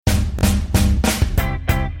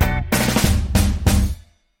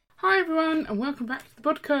everyone, and welcome back to the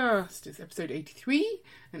podcast. It's episode 83,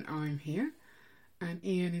 and I'm here, and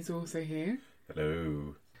Ian is also here.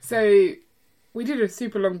 Hello. So, we did a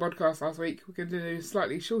super long podcast last week. We're going to do a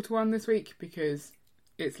slightly shorter one this week because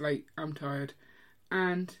it's late, I'm tired,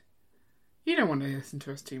 and you don't want to listen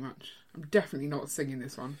to us too much. I'm definitely not singing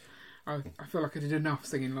this one. I feel like I did enough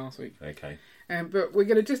singing last week. Okay. But we're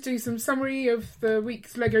going to just do some summary of the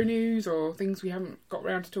week's Lego news or things we haven't got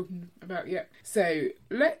around to talking about yet. So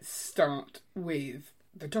let's start with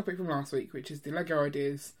the topic from last week, which is the Lego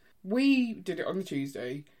ideas. We did it on the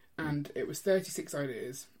Tuesday, and it was 36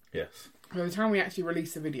 ideas. Yes. By the time we actually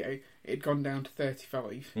released the video, it had gone down to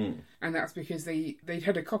 35. And that's because they'd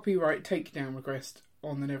had a copyright takedown request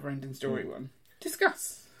on the Neverending Story one.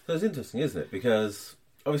 Discuss. So it's interesting, isn't it? Because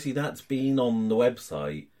obviously that's been on the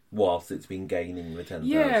website whilst it's been gaining the 10,000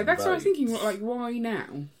 Yeah, that's votes. what I was thinking, like, why now?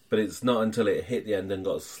 But it's not until it hit the end and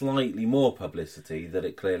got slightly more publicity that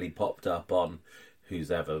it clearly popped up on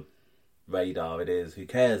whose ever radar it is, who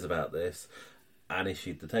cares about this, and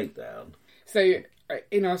issued the takedown. So,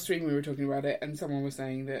 in our stream we were talking about it, and someone was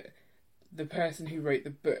saying that the person who wrote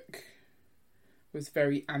the book was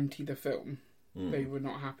very anti the film. They were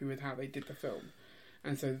not happy with how they did the film.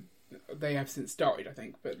 And so they have since died, I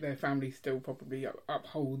think, but their family still probably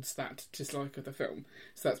upholds that dislike of the film.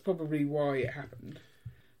 So that's probably why it happened.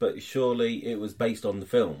 But surely it was based on the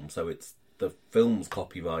film, so it's the film's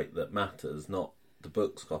copyright that matters, not the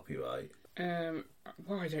book's copyright. Well,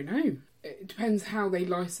 I don't know. It depends how they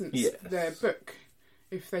licensed their book.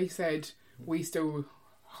 If they said, we still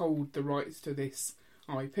hold the rights to this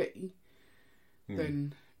IP,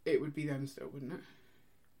 then it would be them still, wouldn't it?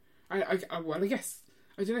 I guess,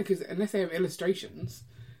 I don't know, because unless they have illustrations,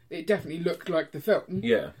 it definitely looked like the film.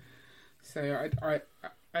 Yeah. So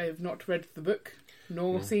I have not read the book,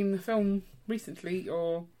 nor seen the film recently,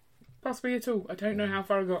 or possibly at all. I don't know how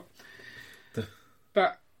far I got.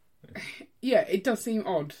 But, yeah, it does seem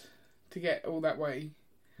odd to get all that way.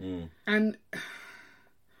 And,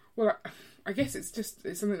 well, I guess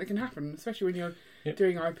it's something that can happen, especially when you're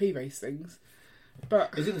doing IP-based things.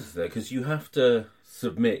 But it's interesting because you have to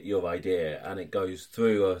submit your idea and it goes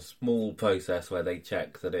through a small process where they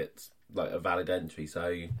check that it's like a valid entry.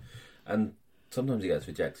 So, and sometimes it gets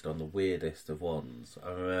rejected on the weirdest of ones.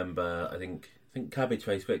 I remember, I think Cabbage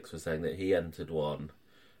Face Wicks was saying that he entered one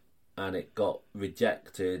and it got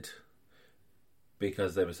rejected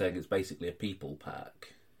because they were saying it's basically a people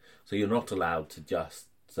pack. So you're not allowed to just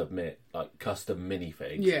submit like custom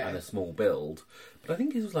minifigs and a small build. But I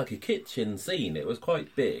think it was like a kitchen scene. It was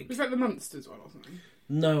quite big. Was that the Monsters one or something?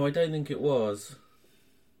 No, I don't think it was.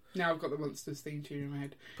 Now I've got the Monsters theme tune in my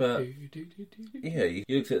head. But yeah, you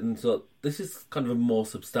looked at it and thought, this is kind of a more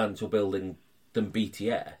substantial building than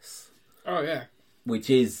BTS. Oh yeah. Which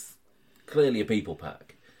is clearly a people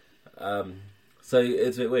pack. So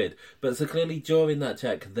it's a bit weird. But so clearly during that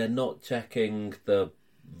check, they're not checking the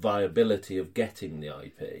viability of getting the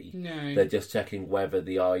IP. No. They're just checking whether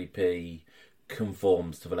the IP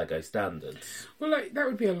conforms to the Lego standards. Well, like, that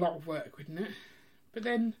would be a lot of work, wouldn't it? But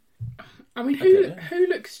then, I mean, who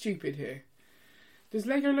looks stupid here? Does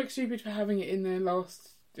Lego look stupid for having it in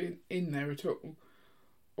in there at all?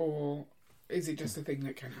 Or is it just a thing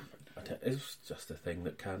that can happen? It's just a thing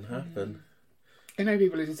that can happen. I know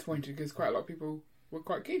people are disappointed because quite a lot of people were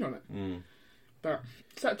quite keen on it. But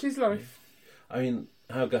such is life. I mean,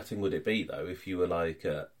 how gutting would it be, though, if you were like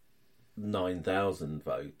at 9,000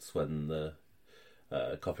 votes when the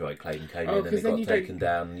copyright claim came in and it got taken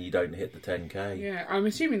down and you don't hit the 10k? Yeah, I'm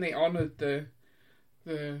assuming they honoured the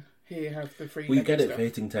here have the free. We get it stuff for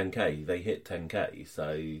hitting 10k. They hit 10k,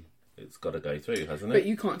 so it's got to go through, hasn't it? But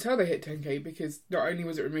you can't tell they hit 10k because not only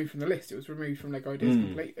was it removed from the list, it was removed from Lego Ideas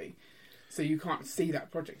completely. So you can't see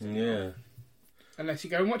that project anymore. Yeah. Unless you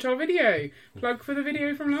go and watch our video. Plug for the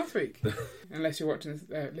video from last week. Unless you're watching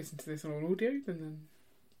this, listen to this on audio, then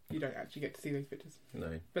you don't actually get to see those pictures.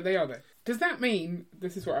 No. But they are there. Does that mean,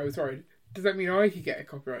 this is what I was worried, does that mean I could get a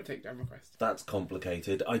copyright takedown request? That's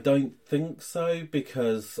complicated. I don't think so,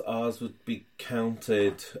 because ours would be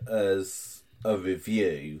counted as a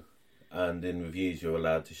review, and in reviews you're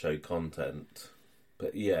allowed to show content.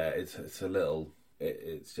 But yeah, it's a little...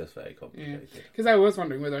 It's just very complicated. Because I was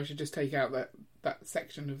wondering whether I should just take out that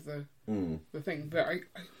section of the thing. But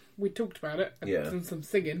we talked about it and done some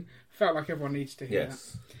singing. Felt like everyone needs to hear that.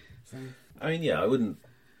 So. I mean, I wouldn't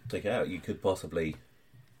take it out. You could possibly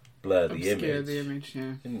blur the image. Obscure the image,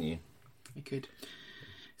 yeah. Couldn't you? You could.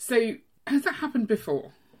 So, has that happened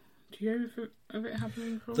before? Do you know of it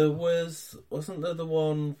happening before? There wasn't there the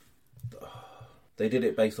one... They did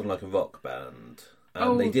it based on like a rock band.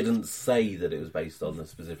 And they didn't say that it was based on a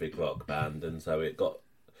specific rock band, and so it got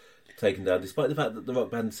taken down, despite the fact that the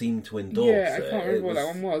rock band seemed to endorse it. Yeah, I can't remember what that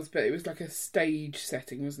one was, but it was like a stage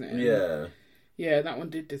setting, wasn't it? Yeah. Yeah, that one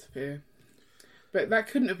did disappear. But that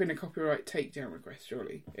couldn't have been a copyright takedown request,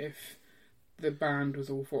 surely, if the band was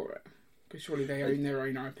all for it. Because surely they own their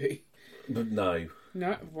own IP. But no.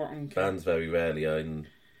 No? What? Okay. Bands very rarely own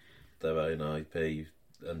their own IP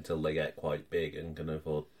until they get quite big and can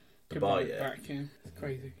afford to buy it. Back, yeah. It's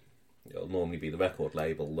crazy. It'll normally be the record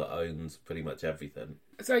label that owns pretty much everything.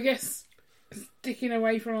 So I guess sticking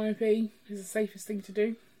away from IP is the safest thing to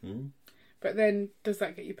do. But then, does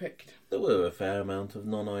that get you picked? There were a fair amount of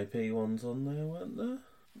non-IP ones on there, weren't there?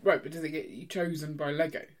 Right, but does it get you chosen by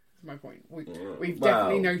Lego? Is my point. We've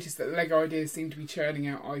definitely noticed that Lego Ideas seem to be churning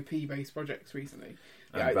out IP-based projects recently.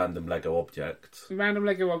 And random Lego objects. Random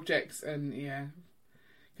Lego objects, and yeah.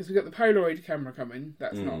 Because we've got the Polaroid camera coming,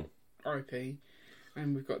 that's not IP.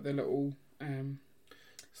 And we've got the little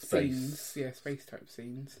scenes. Yeah, space type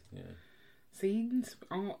scenes. Yeah. Scenes?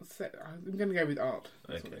 Art? I'm going to go with art.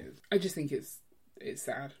 That's what it is. I just think it's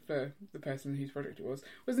sad for the person whose project it was.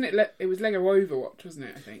 Wasn't it? It was Lego Overwatch, wasn't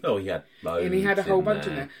it? I think. Oh, he had loads. And he had a whole bunch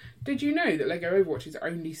in there. Did you know that Lego Overwatch is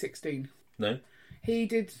only 16? No. He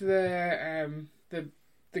did the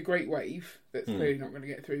Great Wave. That's clearly not going to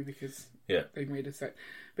get through because they've made a set.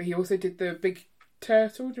 But he also did the big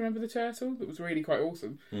turtle. Do you remember the turtle? That was really quite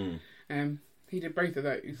awesome. He did both of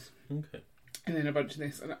those. Okay. And then a bunch of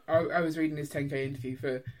this. And I was reading his 10K interview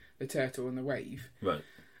for the turtle and the wave. Right.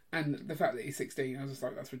 And the fact that he's 16, I was just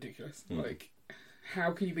like, that's ridiculous. Like,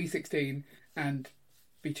 how can you be 16 and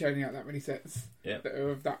be churning out that many sets that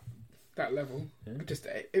are of that level?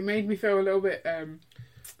 Yeah. It made me feel a little bit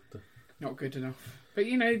not good enough. But,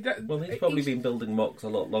 you know... Well, he's probably been building mocks a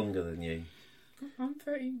lot longer than you. I'm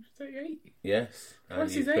 38. Yes.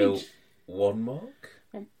 What's his age? Built one mock?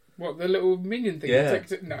 What, the little minion thing? Yeah.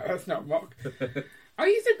 No, that's not a mock. I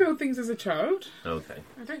used to build things as a child. Okay.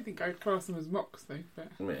 I don't think I'd class them as mocks, though, but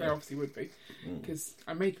they obviously would be, because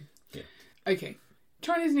I made them. Yeah. Okay.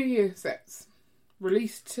 Chinese New Year sets.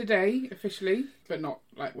 Released today, officially, but not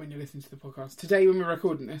like when you're listening to the podcast. Today when we're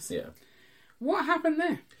recording this. Yeah. What happened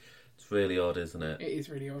there? It's really odd, isn't it? It is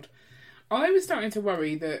really odd. I was starting to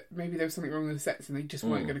worry that maybe there was something wrong with the sets and they just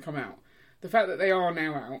weren't going to come out. The fact that they are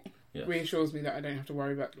now out reassures me that I don't have to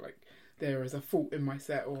worry about, like, there is a fault in my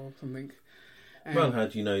set or something. Well, how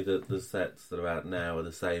do you know that the sets that are out now are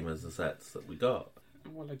the same as the sets that we got?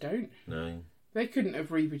 Well, I don't. No. They couldn't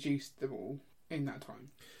have reproduced them all in that time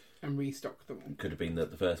and restocked them all. It could have been that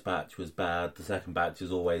the first batch was bad, the second batch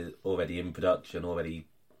is already in production, already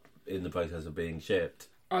in the process of being shipped.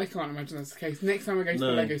 I can't imagine that's the case. Next time I go to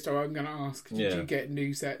the Lego store, I'm going to ask, did you get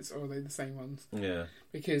new sets or are they the same ones? Yeah.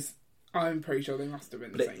 Because I'm pretty sure they must have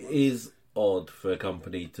been the same ones. It is odd for a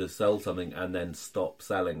company to sell something and then stop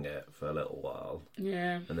selling it for a little while.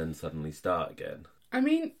 Yeah. And then suddenly start again. I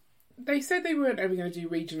mean, they said they weren't ever going to do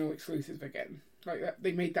regional exclusives again. Like that,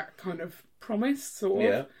 they made that kind of promise, sort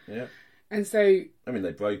of. Yeah. And so... I mean,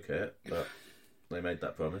 they broke it, but they made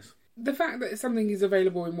that promise. The fact that something is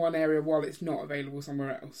available in one area while it's not available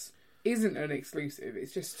somewhere else isn't an exclusive.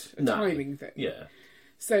 It's just a timing thing. Yeah.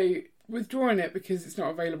 So withdrawing it because it's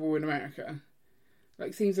not available in America,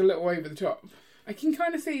 like, seems a little over the top. I can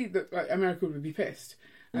kind of see that, like, America would be pissed,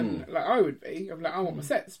 and like I would be. I'm like, I want my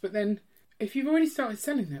sets, but then if you've already started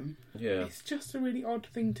selling them, it's just a really odd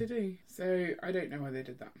thing to do. So I don't know why they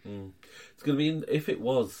did that. It's going to be if it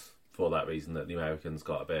was for that reason that the Americans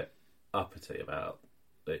got a bit uppity about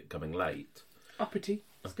it coming late. Uppity.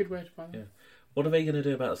 That's a good word, by the way. Yeah. What are they going to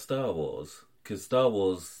do about Star Wars? Because Star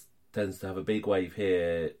Wars tends to have a big wave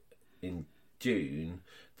here in June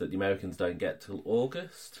that the Americans don't get till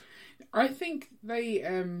August. I think they...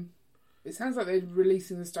 it sounds like they're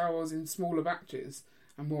releasing the Star Wars in smaller batches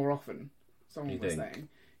and more often, someone was saying.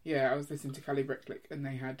 Yeah, I was listening to Callie Bricklick and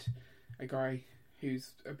they had a guy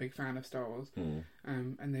who's a big fan of Star Wars,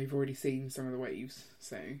 and they've already seen some of the waves,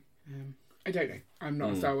 so... I don't know. I'm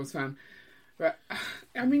not a Star Wars fan. But,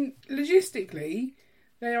 I mean, logistically,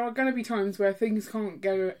 there are going to be times where things can't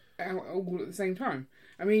go out all at the same time.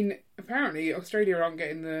 I mean, apparently Australia aren't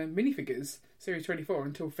getting the minifigures, Series 24,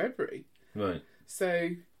 until February. Right. So,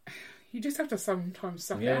 you just have to sometimes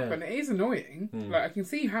suck it up, and it is annoying. Like, I can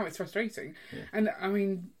see how it's frustrating. Yeah. And, I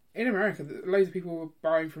mean, in America, loads of people were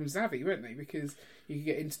buying from Zavvi, weren't they? Because you could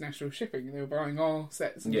get international shipping, and they were buying our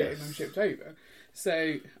sets and getting them shipped over.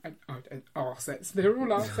 So, our sets, they're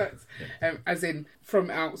all our sets, as in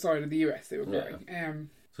from outside of the US they were buying.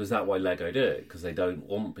 So is that why Lego do it? Because they don't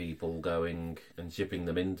want people going and shipping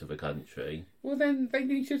them into the country? Well, then they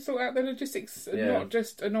need to sort out the logistics and not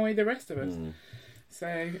just annoy the rest of us.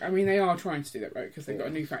 So, I mean, they are trying to do that, right? Because they've got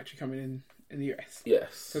a new factory coming in the US.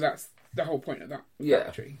 Yes. So that's the whole point of that Yeah.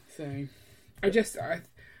 factory. So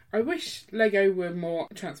I wish Lego were more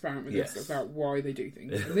transparent with us about why they do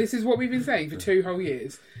things. And this is what we've been saying for 2 whole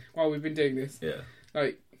years while we've been doing this. Yeah.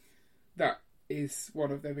 Like, that is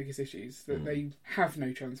one of their biggest issues, that they have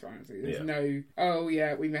no transparency. There's no, oh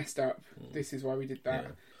yeah, we messed up, this is why we did that,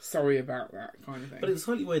 sorry about that kind of thing. But it's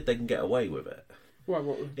slightly weird they can get away with it. What?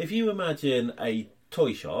 If you imagine a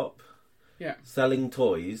toy shop selling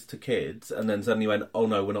toys to kids, and then suddenly went, oh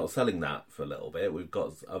no, we're not selling that for a little bit, we've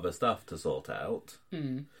got other stuff to sort out,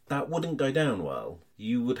 that wouldn't go down well.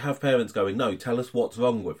 You would have parents going, no, tell us what's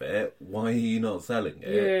wrong with it, why are you not selling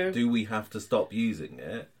it, do we have to stop using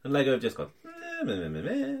it? And Lego have just gone, well,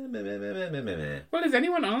 has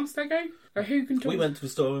anyone asked Lego? Who can talk? We went to the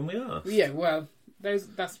store and we asked. Yeah, well,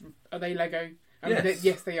 are they Lego? I mean,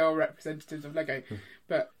 yes, they are representatives of Lego,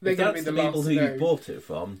 but they're going to be the last people who you bought it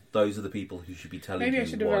from. Those are the people who should be telling you. Maybe I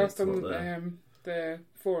should have asked on the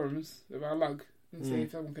forums of our lug and see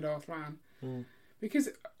if someone could ask Lan, because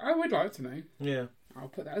I would like to know. Yeah, I'll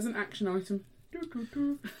put that as an action item.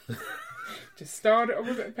 Just start it on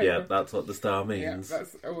a bit of paper. Yeah, that's what the star means. Yeah,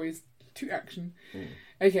 that's always to action.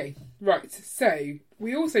 Okay, right. So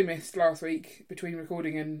we also missed last week, between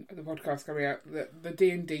recording and the podcast coming out, the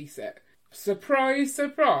D&D set. Surprise,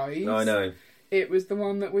 surprise! I know. It was the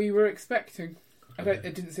one that we were expecting. I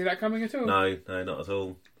didn't see that coming at all. No, not at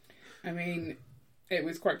all. I mean, it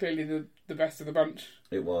was quite clearly the best of the bunch.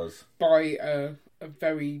 It was. By a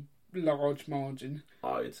very large margin.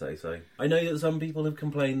 I would say so. I know that some people have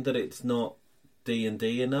complained that it's not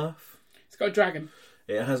D&D enough. It's got a dragon.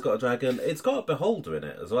 It has got a dragon. It's got a beholder in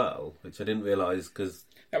it as well, which I didn't realise, because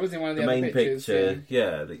that was in one of the main other pictures,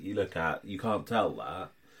 picture, that you look at, you can't tell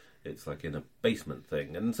that. It's like in a basement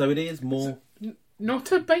thing. And so it is more...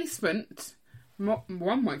 Not a basement.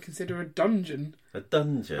 One might consider a dungeon. A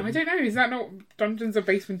dungeon? I don't know. Is that not... Dungeons are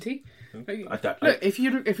basement-y? Look, if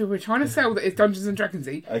you were trying to sell that it's Dungeons and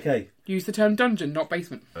Dragons-y, okay, use the term dungeon, not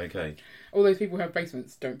basement. Okay. All those people who have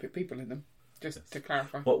basements don't put people in them. Just to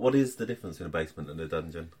clarify. What is the difference in a basement and a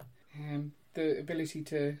dungeon? The ability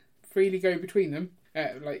to freely go between them.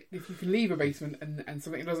 Like, if you can leave a basement and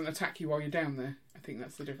something doesn't attack you while you're down there. I think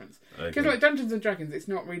that's the difference. Because like Dungeons and Dragons, it's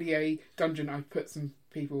not really a dungeon. I've put some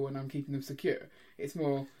people and I'm keeping them secure. It's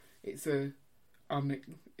more, is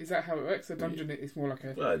that how it works? A dungeon is more like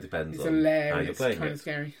a... Well, it depends it's on a lair. how you're It's playing kind it. of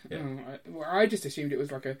scary. Yeah. I just assumed it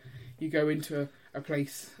was like you go into a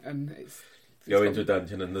place and it's go into a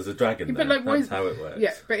dungeon and there's a dragon there. Like, that's how it works.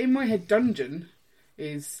 Yeah, but in my head, dungeon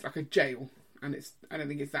is like a jail, and I don't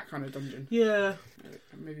think it's that kind of dungeon. Yeah.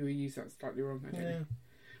 Maybe we use that slightly wrong. I don't know.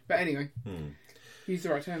 But anyway, use the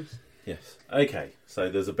right terms. Yes. Okay. So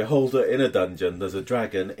there's a beholder in a dungeon. There's a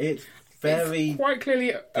dragon. It's quite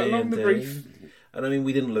clearly along the brief. And I mean,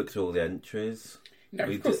 we didn't look through all the entries. No,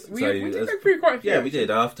 of course. We did go through quite a few. Yeah, we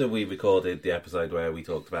did. After we recorded the episode where we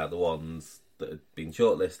talked about the ones that had been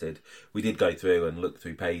shortlisted, we did go through and look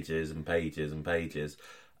through pages and pages and pages.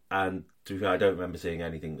 And to be fair, I don't remember seeing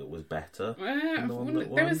anything that was better.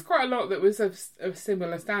 There was quite a lot that was of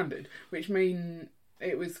similar standard, which mean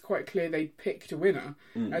it was quite clear they picked a winner,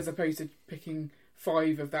 as opposed to picking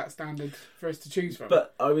 5 of that standard for us to choose from.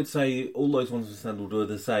 But I would say all those ones from standard were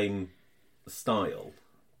the same style.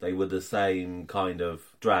 They were the same kind of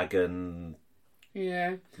dragon,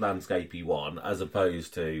 landscapey one, as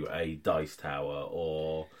opposed to a dice tower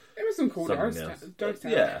or... There was some cool dice towers.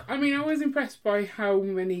 Yeah. I mean, I was impressed by how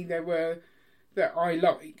many there were that I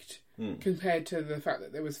liked, compared to the fact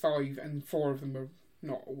that there was 5 and 4 of them were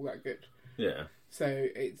not all that good. Yeah. So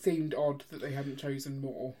it seemed odd that they hadn't chosen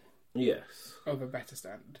more. Yes. Of a better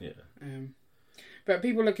standard. Yeah. But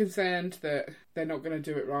people are concerned that they're not going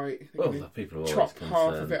to do it right. People are chop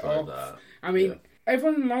half of it off. That. I mean,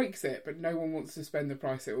 everyone likes it, but no one wants to spend the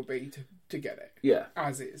price it will be to get it. Yeah.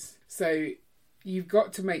 As is. So you've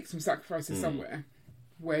got to make some sacrifices somewhere.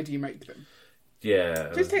 Where do you make them?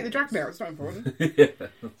 Yeah. Just take the dragon out, it's not important. Yeah.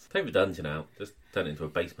 Take the dungeon out. Just turn it into a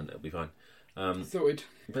basement, it'll be fine. Sorted.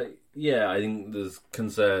 But yeah, I think there's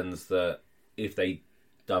concerns that if they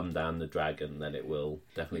dumb down the dragon, then it will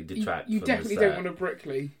definitely detract you from definitely the set. don't want a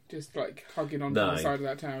Brickley just like hugging onto the side of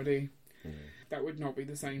that tower, do you? That would not be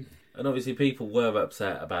the same. And obviously people were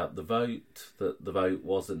upset about the vote, that the vote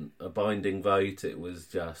wasn't a binding vote, it was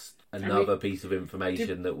just another piece of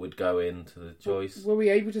information that would go into the choice. Were we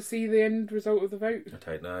able to see the end result of the vote? I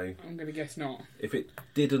don't know. I'm going to guess not. If it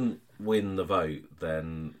didn't win the vote,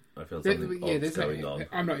 then I feel something odd's going on.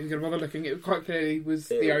 I'm not even going to bother looking. It quite clearly was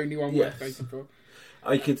the only one worth voting for.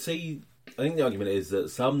 I could see... I think the argument is that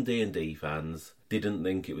some D&D fans didn't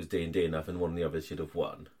think it was D&D enough and one of the others should have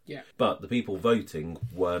won. Yeah. But the people voting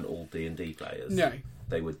weren't all D&D players. No.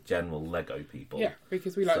 They were general Lego people. Yeah,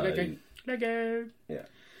 because we like Lego. Lego! Yeah.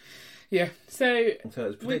 Yeah, so it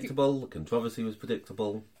was predictable, the controversy was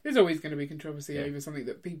predictable. There's always going to be controversy over something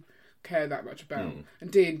that people care that much about.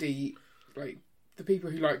 And D&D, like, the people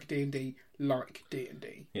who like D&D like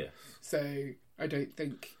D&D. Yes. So I don't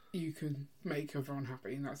think you can make everyone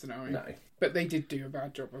happy in that scenario. No. But they did do a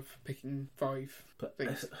bad job of picking 5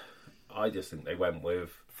 things. I just think they went with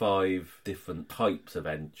 5 different types of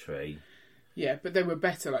entry. Yeah, but they were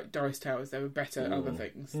better, like Dice Towers, they were better other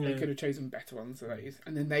things. They could have chosen better ones of those.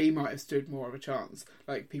 And then they might have stood more of a chance.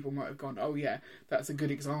 Like, people might have gone, oh yeah, that's a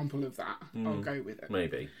good example of that. I'll go with it.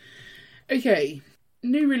 Maybe. Okay,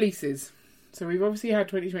 new releases. So we've obviously had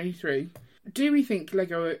 2023. Do we think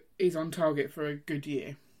Lego is on target for a good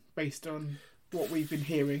year, based on what we've been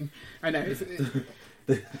hearing? I know.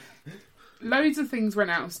 Loads of things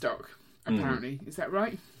went out of stock, apparently. Is that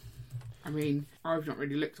right? I mean, I've not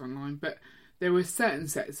really looked online, but there were certain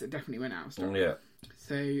sets that definitely went out of stock. Yeah.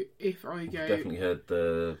 So if I go... Definitely heard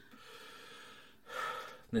the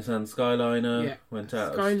Nissan Skyliner went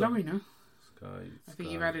out Skyliner? of stock. I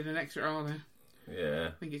think you've added an extra R there. Yeah.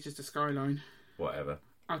 I think it's just a Skyline. Whatever.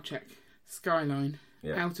 I'll check. Skyline.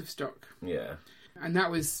 Yeah. Out of stock. Yeah. And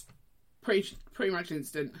that was pretty much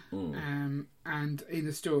instant. And in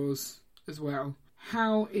the stores as well.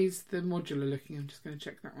 How is the modular looking? I'm just going to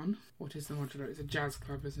check that one. What is the modular? It's a jazz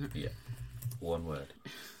club, isn't it? Yeah. One word.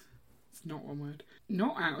 It's not one word.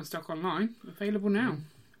 Not out of stock online. Available now.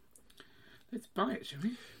 Let's buy it, shall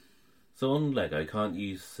we? So on Lego, can't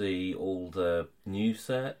you see all the new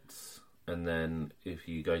sets? And then if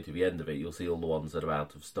you go to the end of it, you'll see all the ones that are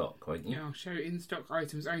out of stock, won't you? Yeah, I'll show in-stock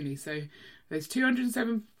items only. So there's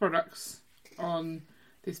 207 products on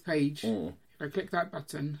this page. If I click that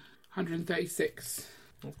button, 136.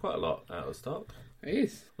 That's quite a lot out of stock. It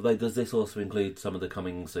is. Although, does this also include some of the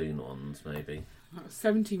coming soon ones, maybe? That's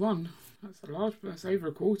 71. That's a large. That's over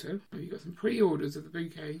a quarter. Oh, you got some pre-orders of the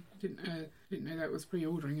bouquet. Didn't know that was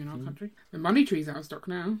pre-ordering in our country. The money tree's out of stock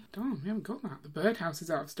now. Darn, we haven't got that. The birdhouse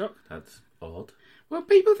is out of stock. That's odd. Well,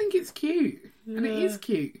 people think it's cute, and it is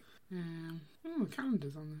cute. The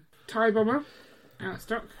calendar's on there. Tie bomber out of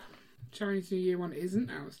stock. Chinese New Year one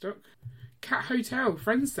isn't out of stock. Cat Hotel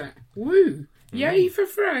Friends set. Woo! Yay for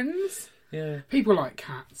Friends. Yeah. People like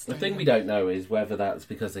cats. The thing we don't know is whether that's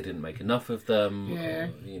because they didn't make enough of them. Yeah.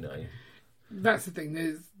 Or, you know. That's the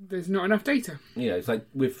thing. There's not enough data. You know, it's like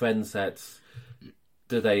with Friends sets.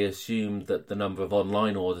 Do they assume that the number of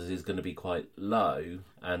online orders is going to be quite low,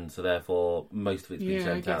 and so therefore most of it's been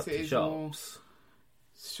sent out to shops?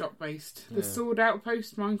 Shop based. The Sword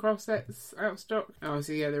Outpost Minecraft sets out of stock. Oh,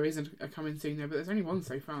 so yeah, there is a coming soon there, but there's only one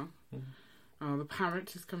so far. Oh, the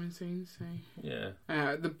Parrot is coming soon. So yeah,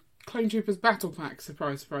 the Clone Troopers Battle Pack,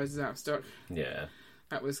 surprise, is out of stock. Yeah,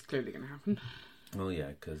 that was clearly going to happen. Well, yeah,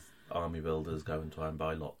 because army builders go and try and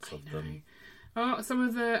buy lots of them. Oh, some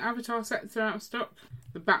of the Avatar sets are out of stock.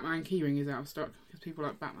 The Batman keyring is out of stock because people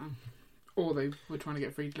like Batman, or they were trying to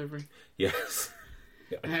get free delivery. Yes.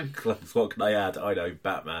 What can I add? I know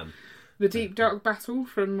Batman. The Deep Dark Battle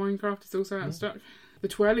from Minecraft is also out of stock. The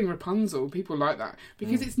Twirling Rapunzel, people like that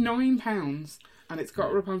because it's £9 and it's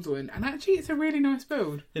got Rapunzel in, and actually it's a really nice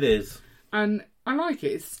build. It is, and I like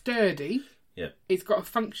it. It's sturdy. Yeah, it's got a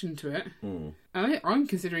function to it. I'm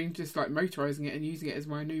considering just like motorising it and using it as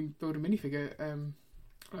my new build a minifigure,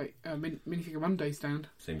 minifigure Monday stand.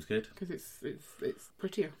 Seems good because it's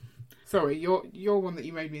prettier. Sorry, your one that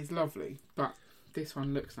you made me is lovely, but this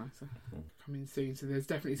one looks nicer. Coming soon, so there's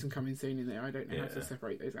definitely some coming soon in there. I don't know how to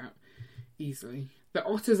separate those out easily. The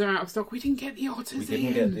otters are out of stock. We didn't get the otters. We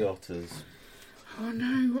didn't get the otters. Oh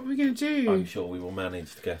no, what are we going to do? I'm sure we will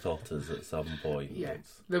manage to get otters at some point. Yeah,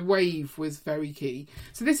 the wave was very key.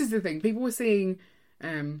 So this is the thing. People were seeing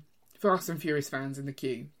Fast and Furious fans in the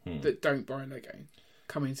queue that don't buy Lego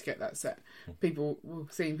coming to get that set. People were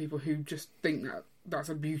seeing people who just think that that's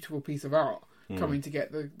a beautiful piece of art coming to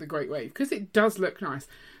get the Great Wave. Because it does look nice.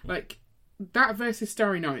 Like, that versus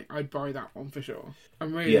Starry Night, I'd buy that one for sure.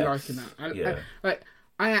 I'm really liking that.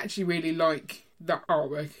 I actually really like that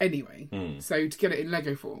artwork anyway. So to get it in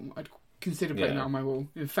Lego form, I'd consider putting that on my wall.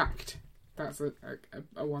 In fact, that's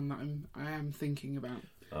a one that I am thinking about.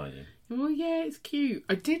 Are you? Well, yeah, it's cute.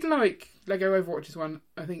 I did like Lego Overwatch's one,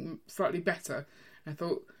 I think, slightly better. I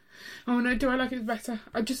thought, oh no, do I like it better?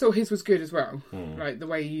 I just thought his was good as well. Like the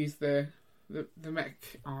way he used the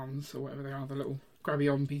mech arms, or whatever they are, the little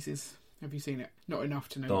grabby on pieces. Have you seen it? Not enough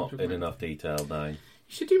to know. Not in enough detail, no. You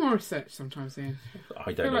should do more research sometimes, Ian.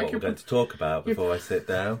 I don't know what we're going to talk about before I sit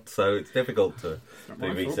down, so it's difficult to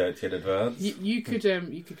do research in advance. You could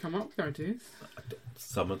come up with ideas.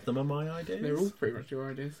 Some of them are my ideas. They're all pretty much your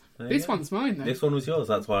ideas. This one's mine, though. This one was yours,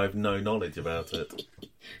 that's why I have no knowledge about it.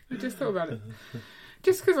 I just thought about it.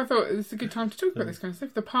 Just because I thought it was a good time to talk about this kind of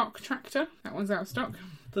stuff. The Park Tractor, that one's out of stock.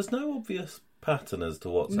 There's no obvious pattern as to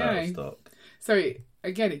what's out of stock. So,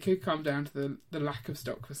 again, it could come down to the lack of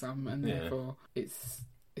stock for some, and therefore it's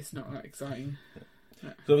not that exciting. Yeah. No.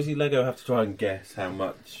 So obviously Lego have to try and guess how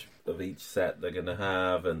much of each set they're going to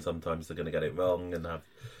have, and sometimes they're going to get it wrong and have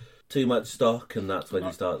too much stock, and that's when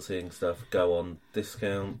you start seeing stuff go on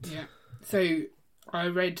discount. Yeah. So I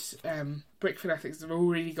read Brick Fanatics have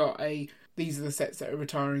already got these are the sets that are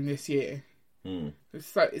retiring this year.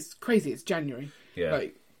 It's crazy. It's January. Yeah.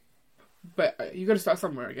 But you've got to start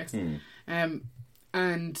somewhere, I guess.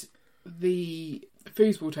 And the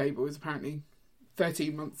foosball table is apparently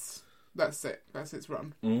 13 months. That's it. That's its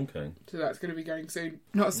run. Okay. So that's going to be going soon.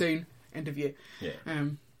 Not soon. End of year. Yeah.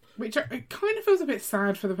 Which it kind of feels a bit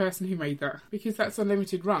sad for the person who made that, because that's a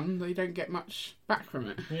limited run. They don't get much back from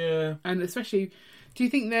it. Yeah. And especially, do you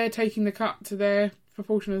think they're taking the cut to their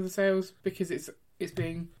proportion of the sales because it's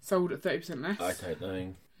being sold at 30% less? I don't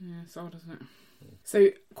know. Yeah, it's odd, isn't it? So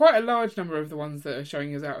quite a large number of the ones that are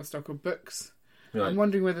showing us out of stock are books. Right. I'm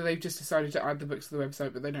wondering whether they've just decided to add the books to the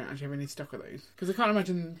website, but they don't actually have any stock of those. Because I can't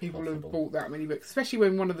imagine people have bought that many books, especially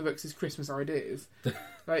when one of the books is Christmas ideas.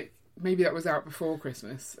 Maybe that was out before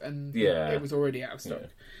Christmas and it was already out of stock. Yeah.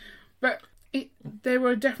 But there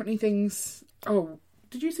were definitely things... Oh,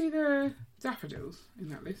 did you see the daffodils in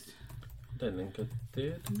that list? I don't think I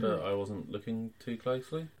did, but I wasn't looking too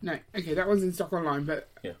closely. No, okay, that one's in stock online, but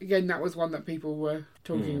again, that was one that people were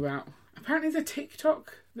talking about. Apparently there's a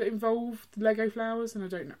TikTok that involved Lego flowers,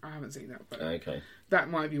 and I haven't seen that, but that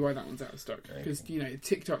might be why that one's out of stock, because,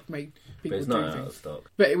 TikTok made people do things. But it's not out of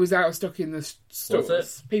stock. But it was out of stock in the stores.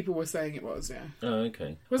 Was it? People were saying it was, yeah. Oh,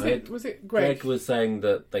 okay. Was it Greg? Greg was saying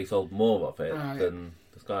that they sold more of it than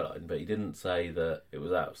the Skyline, but he didn't say that it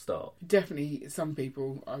was out of stock. Definitely some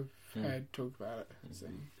people I've heard talk about it, so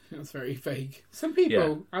that's very vague. Some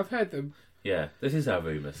people, I've heard them. Yeah, this is how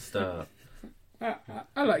rumours start.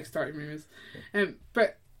 I like starting rumours.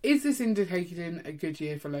 But is this indicating a good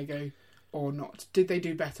year for Lego or not? Did they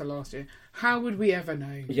do better last year? How would we ever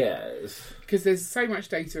know? Yes. Because there's so much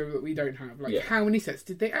data that we don't have. How many sets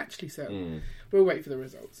did they actually sell? We'll wait for the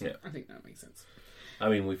results. Yeah. I think that makes sense. I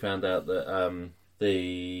mean, we found out that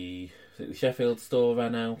the Sheffield store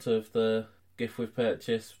ran out of the gift with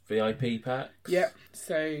purchase VIP packs. Yep.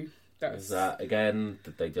 So that's... Is that, again,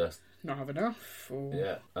 did they just... not have enough? Or...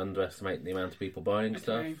 Yeah, underestimate the amount of people buying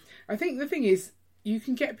stuff. I think the thing is, you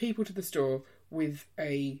can get people to the store with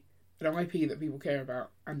an IP that people care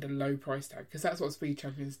about and a low price tag, because that's what Speed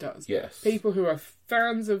Champions does. Yes. People who are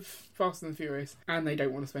fans of Fast and the Furious and they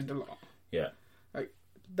don't want to spend a lot. Yeah.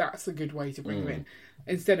 That's a good way to bring them in.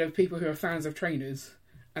 Instead of people who are fans of trainers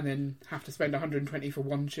and then have to spend 120 for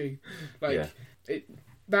one shoe.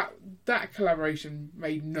 That collaboration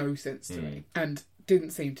made no sense to me and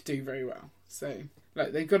didn't seem to do very well. So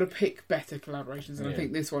they've got to pick better collaborations, and I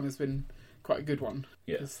think this one has been quite a good one.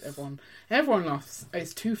 Yes. Everyone laughs.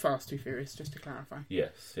 It's Too Fast, Too Furious, just to clarify.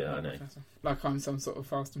 Yes, I know. Like I'm some sort of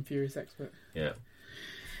Fast and Furious expert. Yeah.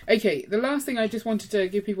 Okay, the last thing I just wanted to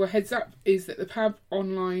give people a heads up is that the PAB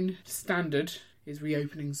Online Standard is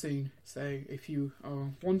reopening soon. So if you are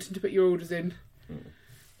wanting to put your orders in,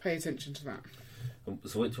 pay attention to that.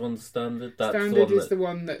 So which one's Standard? Standard is the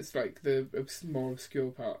one that's like the more obscure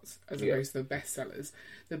parts, as opposed to the bestsellers.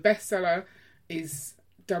 The bestseller is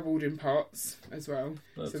doubled in parts as well.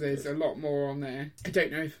 So there's a lot more on there. I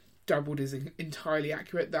don't know if doubled is entirely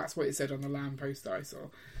accurate. That's what it said on the LAN post that I saw.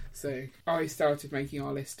 So I started making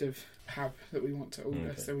our list of PAB that we want to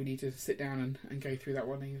order. So we need to sit down and go through that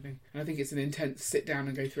one evening. And I think it's an intense sit down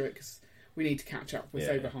and go through it, because we need to catch up. We're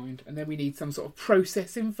so behind. And then we need some sort of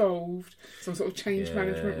process involved, some sort of change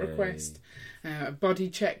management request, a body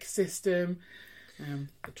check system.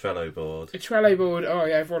 A Trello board. A Trello board. Oh,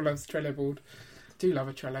 yeah, everyone loves a Trello board. I do love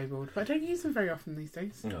a Trello board, but I don't use them very often these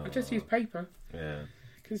days. I just use paper. Yeah.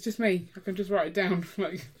 Because it's just me. I can just write it down.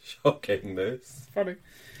 Shocking, this. Funny.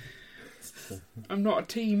 I'm not a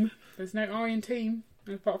team. There's no I in team,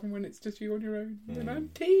 apart from when it's just you on your own. And I'm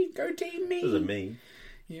team. Go team me. There's a me.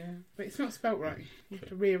 Yeah, but it's not spelt right. You have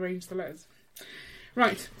to rearrange the letters.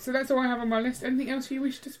 Right, so that's all I have on my list. Anything else you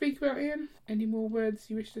wish to speak about, Ian? Any more words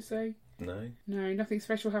you wish to say? No. No, nothing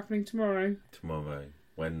special happening tomorrow.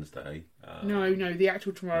 Wednesday. No, the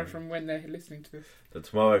actual tomorrow from when they're listening to this. The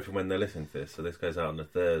tomorrow from when they're listening to this. So this goes out on a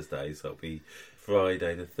Thursday, so it'll be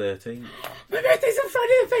Friday the 13th. My birthday's on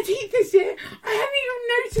Friday the 13th this year! I hadn't even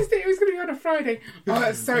noticed that it was going to be on a Friday. Oh,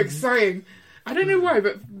 that's so exciting. I don't know why,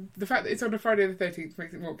 but the fact that it's on a Friday the 13th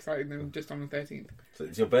makes it more exciting than just on the 13th. So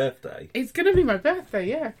it's your birthday? It's going to be my birthday,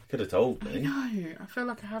 yeah. Could have told me. I know. I feel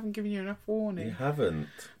like I haven't given you enough warning. You haven't.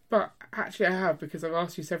 But actually I have, because I've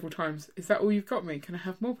asked you several times, is that all you've got me? Can I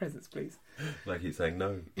have more presents, please? Like you saying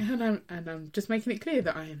no. And I'm just making it clear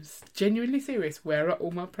that I am genuinely serious. Where are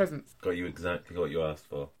all my presents? Got you exactly what you asked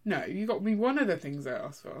for. No, you got me one of the things I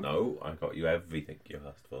asked for. No, I got you everything you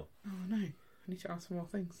asked for. Oh no, I need to ask for more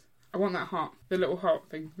things. I want that heart, the little heart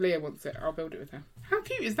thing. Leah wants it. I'll build it with her. How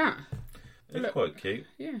cute is that? It's quite cute.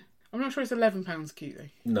 Yeah. I'm not sure it's £11 cute though.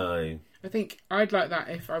 No. I think I'd like that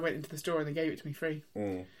if I went into the store and they gave it to me free.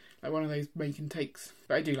 Mm. Like one of those make and takes.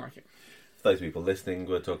 But I do like it. For those people listening,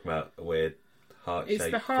 we're talking about a weird heart-shaped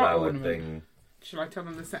It's the heart flower ornament thing. Shall I tell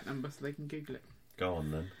them the set number so they can Google it? Go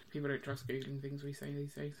on then. People don't trust Googling things we say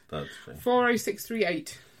these days. That's true.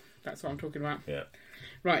 40638. That's what I'm talking about. Yeah.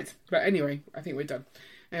 Right. But anyway, I think we're done.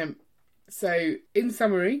 So, in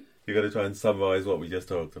summary... You're going to try and summarise what we just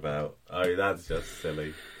talked about. Oh, that's just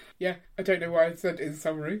silly. Yeah, I don't know why I said in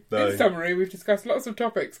summary. No. In summary, we've discussed lots of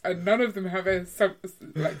topics and none of them have a...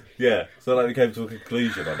 Yeah, so like we came to a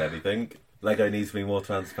conclusion on anything. Lego needs to be more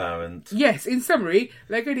transparent. Yes, in summary,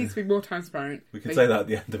 Lego needs to be more transparent. We can say that at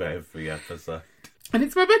the end of every episode. And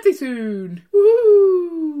it's my birthday soon!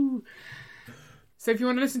 Woo! So if you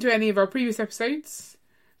want to listen to any of our previous episodes,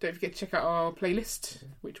 don't forget to check out our playlist,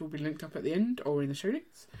 which will be linked up at the end or in the show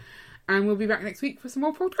notes. And we'll be back next week for some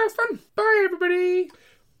more podcast fun. Bye, everybody!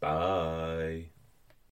 Bye.